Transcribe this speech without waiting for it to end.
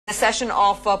A session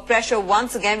of pressure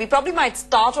once again. We probably might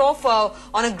start off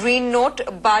on a green note,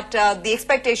 but the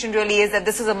expectation really is that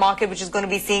this is a market which is going to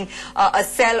be seeing a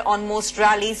sell on most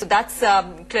rallies. So that's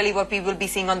clearly what we will be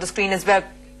seeing on the screen as well.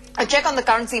 A check on the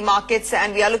currency markets,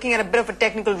 and we are looking at a bit of a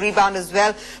technical rebound as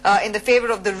well in the favor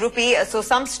of the rupee. So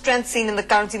some strength seen in the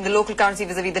currency, in the local currency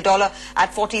vis-a-vis the dollar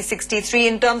at 40.63.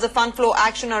 In terms of fund flow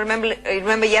action, I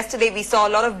remember yesterday we saw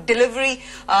a lot of delivery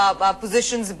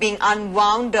positions being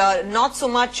unwound, not so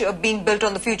much being built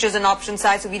on the futures and option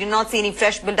side. So we did not see any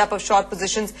fresh build-up of short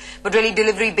positions, but really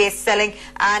delivery-based selling.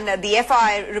 And the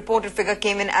FI reported figure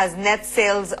came in as net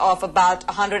sales of about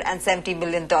 $170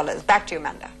 million. Back to you,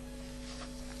 Amanda.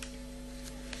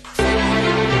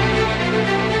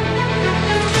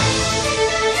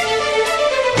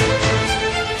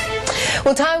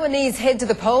 Well, Taiwanese head to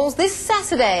the polls this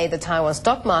Saturday. The Taiwan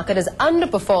stock market has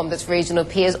underperformed its regional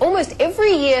peers almost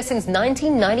every year since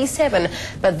 1997.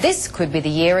 But this could be the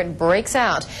year it breaks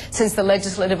out. Since the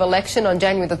legislative election on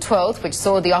January the 12th, which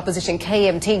saw the opposition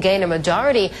KMT gain a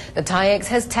majority, the TAIEX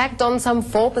has tacked on some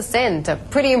 4%. A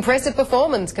pretty impressive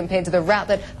performance compared to the rout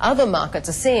that other markets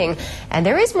are seeing. And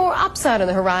there is more upside on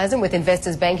the horizon, with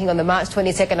investors banking on the March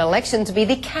 22nd election to be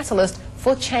the catalyst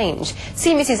for change.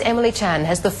 CNBC's Emily Chan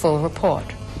has the full report.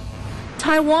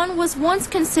 Taiwan was once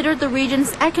considered the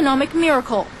region's economic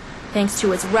miracle, thanks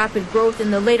to its rapid growth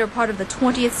in the later part of the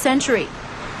 20th century.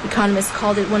 Economists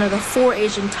called it one of the four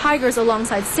Asian tigers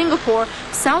alongside Singapore,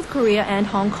 South Korea, and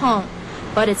Hong Kong.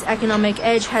 But its economic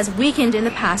edge has weakened in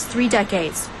the past 3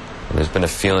 decades. There's been a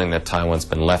feeling that Taiwan's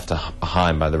been left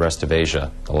behind by the rest of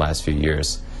Asia the last few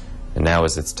years, and now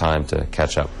is its time to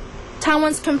catch up.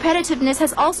 Taiwan's competitiveness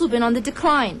has also been on the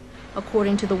decline.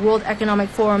 According to the World Economic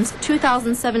Forum's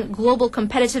 2007 Global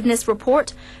Competitiveness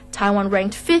Report, Taiwan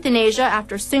ranked 5th in Asia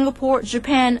after Singapore,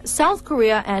 Japan, South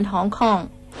Korea, and Hong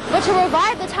Kong. But to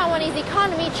revive the Taiwanese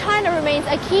economy, China remains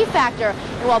a key factor.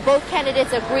 And while both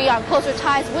candidates agree on closer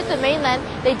ties with the mainland,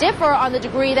 they differ on the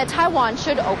degree that Taiwan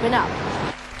should open up.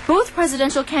 Both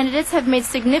presidential candidates have made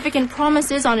significant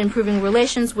promises on improving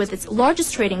relations with its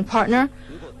largest trading partner,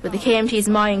 with the KMT's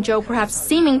Ma Ying-jeou perhaps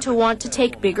seeming to want to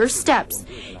take bigger steps.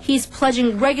 He's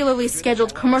pledging regularly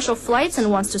scheduled commercial flights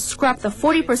and wants to scrap the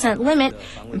 40% limit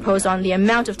imposed on the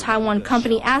amount of Taiwan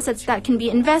company assets that can be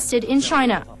invested in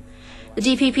China. The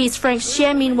DPP's Frank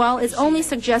Xie, meanwhile, is only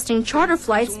suggesting charter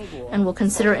flights and will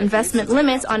consider investment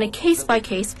limits on a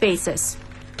case-by-case basis.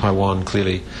 Taiwan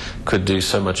clearly could do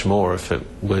so much more if it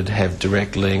would have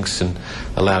direct links and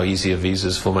allow easier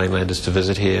visas for mainlanders to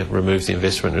visit here, remove the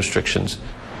investment restrictions.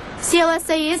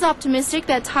 CLSA is optimistic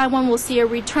that Taiwan will see a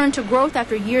return to growth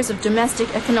after years of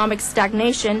domestic economic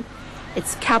stagnation.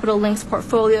 Its Capital Links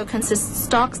portfolio consists of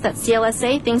stocks that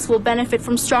CLSA thinks will benefit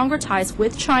from stronger ties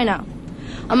with China.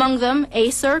 Among them,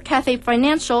 Acer, Cathay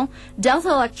Financial, Delta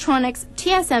Electronics,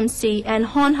 TSMC, and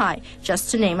Honhai, just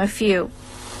to name a few.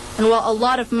 And while a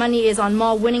lot of money is on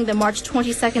Ma winning the March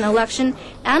 22nd election,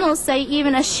 analysts say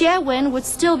even a Xie win would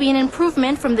still be an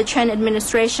improvement from the Chen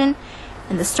administration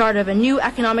and the start of a new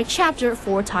economic chapter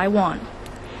for Taiwan.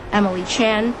 Emily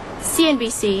Chan,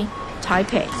 CNBC,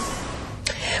 Taipei.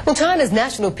 Well, China's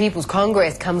National People's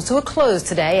Congress comes to a close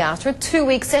today after a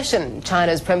 2-week session.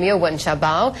 China's Premier Wen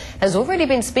Xiaobao has already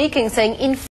been speaking, saying in